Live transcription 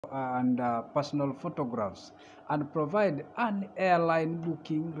and personal photographs, and provide an airline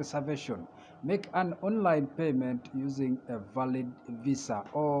booking reservation. Make an online payment using a valid Visa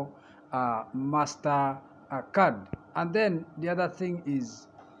or Master card. And then the other thing is,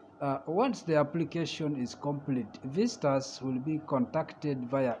 once the application is complete, visitors will be contacted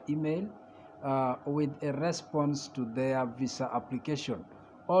via email with a response to their visa application.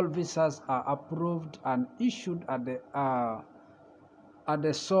 All visas are approved and issued at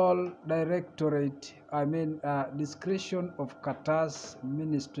the sole directorate, discretion of Qatar's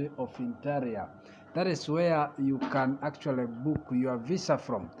Ministry of Interior. That is where you can actually book your visa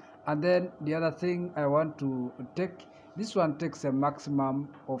from. And then the other thing I want to take, this one takes a maximum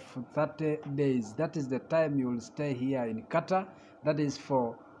of 30 days. That is the time you will stay here in Qatar. That is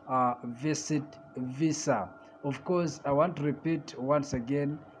for visit visa. Of course, I want to repeat once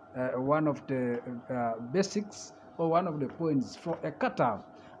again one of the basics or one of the points for a Qatar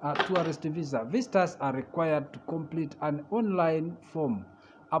tourist visa. Visitors are required to complete an online form,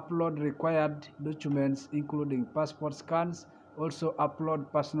 upload required documents including passport scans, also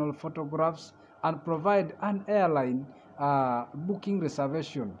upload personal photographs, and provide an airline booking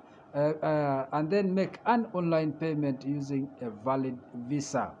reservation, and then make an online payment using a valid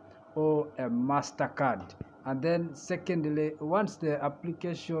Visa or a MasterCard. And then secondly, once the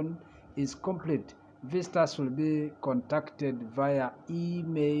application is complete, visitors will be contacted via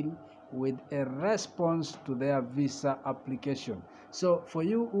email with a response to their visa application. So for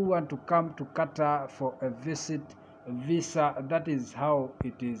you who want to come to Qatar for a visit visa, that is how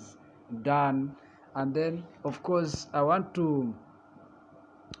it is done. And then of course I want to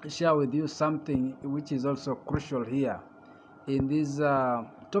share with you something which is also crucial here in this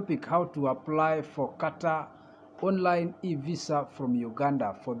topic: how to apply for Qatar online e-visa from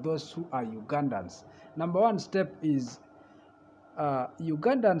Uganda for those who are Ugandans. Number one step is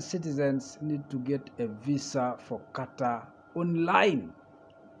Ugandan citizens need to get a visa for Qatar online.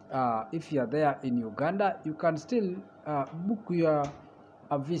 If you are there in Uganda, you can still book your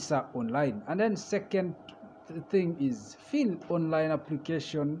visa online. And then second thing is fill online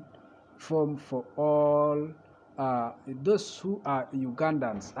application form for all those who are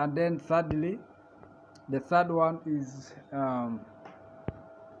Ugandans. And then thirdly, the third one is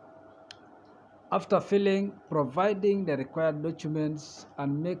after filling, providing the required documents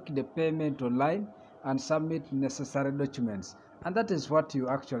and make the payment online and submit necessary documents. And that is what you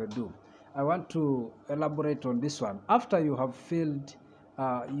actually do. I want to elaborate on this one. After you have filled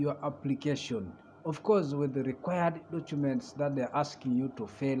your application, of course, with the required documents that they're asking you to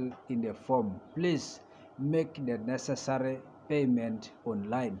fill in the form, please make the necessary payment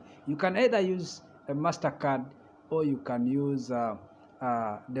online. You can either use a MasterCard or you can use the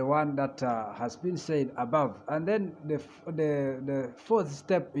one that has been said above. And then the fourth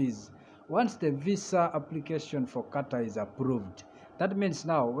step is, once the visa application for Qatar is approved, that means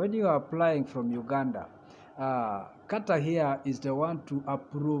now when you are applying from Uganda, Qatar here is the one to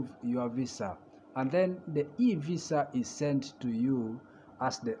approve your visa, and then the e-visa is sent to you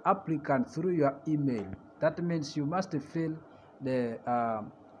as the applicant through your email. That means you must fill the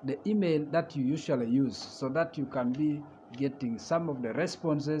email that you usually use, so that you can be getting some of the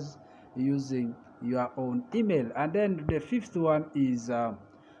responses using your own email. And then the fifth one is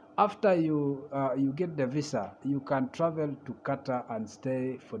after you get the visa, you can travel to Qatar and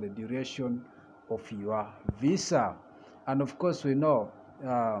stay for the duration of your visa. And of course, we know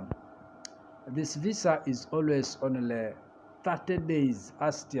this visa is always only 30 days,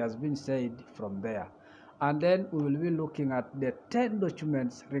 as it has been said from there. And then we will be looking at the 10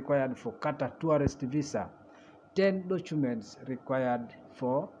 documents required for Qatar tourist visa. 10 documents required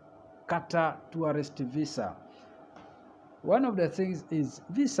for Qatar tourist visa. One of the things is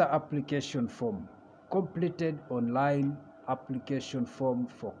visa application form, completed online application form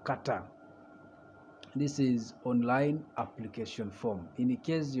for Qatar. This is online application form. In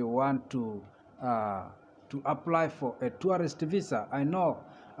case you want to apply for a tourist visa, I know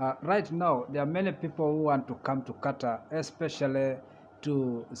right now there are many people who want to come to Qatar, especially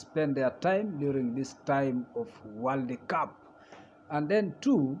to spend their time during this time of World Cup. And then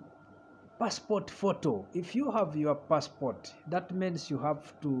two, passport photo. If you have your passport, that means you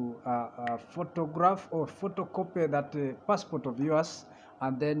have to photograph or photocopy that passport of yours,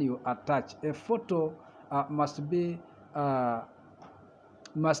 and then you attach. A photo must be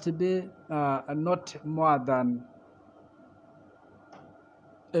not more than,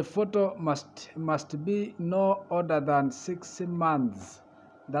 a photo must be no older than 6 months.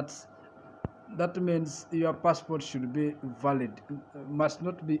 That means your passport should be valid, must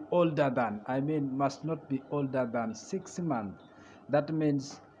not be older than, must not be older than 6 months. That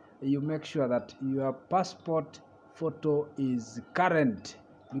means you make sure that your passport photo is current,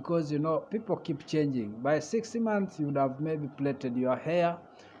 because you know people keep changing. By 6 months you would have maybe plaited your hair,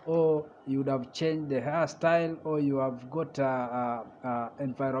 or you would have changed the hairstyle, or you have got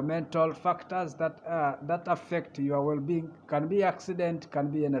environmental factors that affect your well-being. Can be accident, can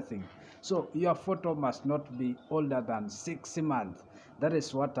be anything. So your photo must not be older than 6 months. That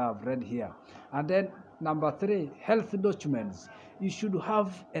is what I've read here. And then number 3, health documents. You should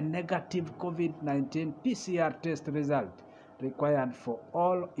have a negative COVID-19 PCR test result required for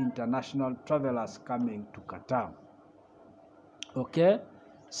all international travelers coming to Qatar. Okay,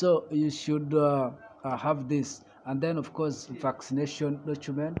 so you should have this. And then of course vaccination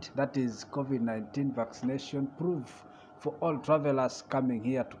document, that is COVID-19 vaccination proof for all travelers coming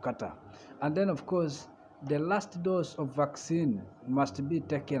here to Qatar. And then of course the last dose of vaccine must be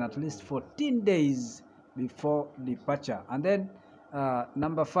taken at least 14 days before departure. And then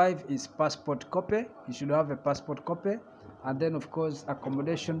number 5 is passport copy. You should have a passport copy. And then of course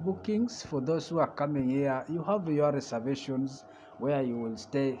accommodation bookings for those who are coming here. You have your reservations where you will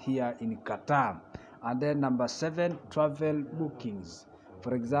stay here in Qatar. And then number 7, travel bookings.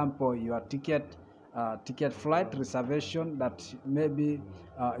 For example, your ticket flight reservation, that maybe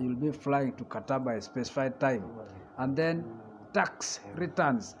you'll be flying to Qatar by a specified time. And then tax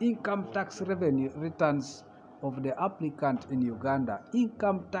returns, income tax revenue returns of the applicant in Uganda,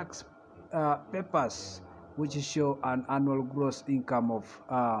 income tax papers which show an annual gross income of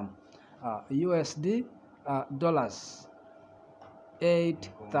USD dollars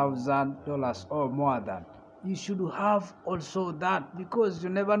 $8,000 or more than. You should have also that, because you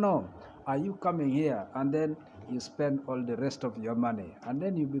never know. Are you coming here and then you spend all the rest of your money and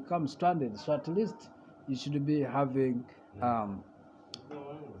then you become stranded? So at least you should be having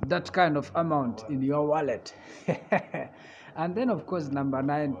that kind of amount in your wallet. And then of course number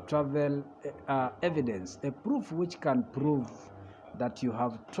 9, travel evidence, a proof which can prove that you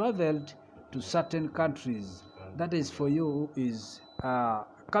have traveled to certain countries. That is for you who is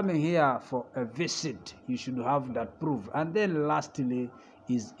coming here for a visit. You should have that proof. And then lastly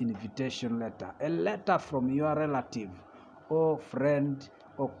is invitation letter, a letter from your relative or friend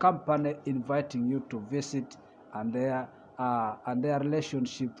or company inviting you to visit, and their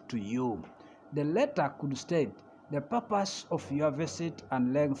relationship to you. The letter could state the purpose of your visit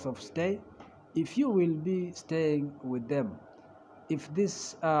and length of stay, if you will be staying with them, if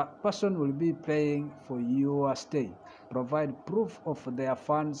this person will be paying for your stay, provide proof of their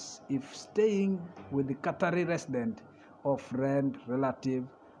funds if staying with the Qatari resident or friend, relative,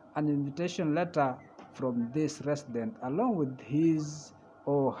 an invitation letter from this resident along with his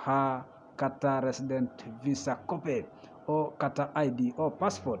or her Qatar resident visa copy or Qatar ID or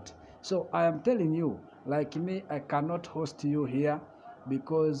passport. So I am telling you, like me, I cannot host you here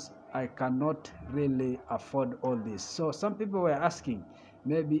because I cannot really afford all this. So some people were asking,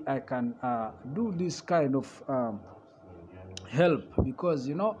 maybe I can do this kind of help, because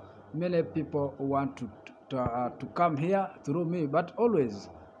you know many people want to come here through me, but always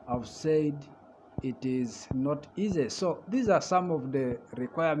I've said it is not easy. So these are some of the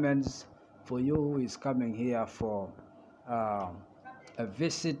requirements for you who is coming here for a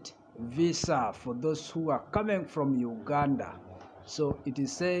visit visa, for those who are coming from Uganda. So it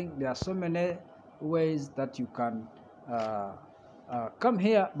is saying there are so many ways that you can come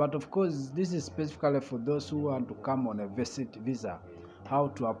here, but of course this is specifically for those who want to come on a visit visa. How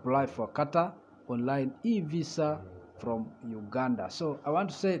to apply for Qatar online e-visa from Uganda. So I want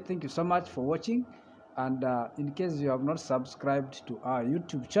to say thank you so much for watching, and in case you have not subscribed to our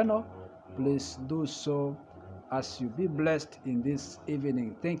YouTube channel, please do so as you be blessed in this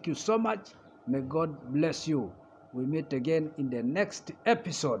evening. Thank you so much. May God bless you. We meet again in the next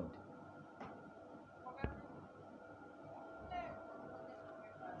episode.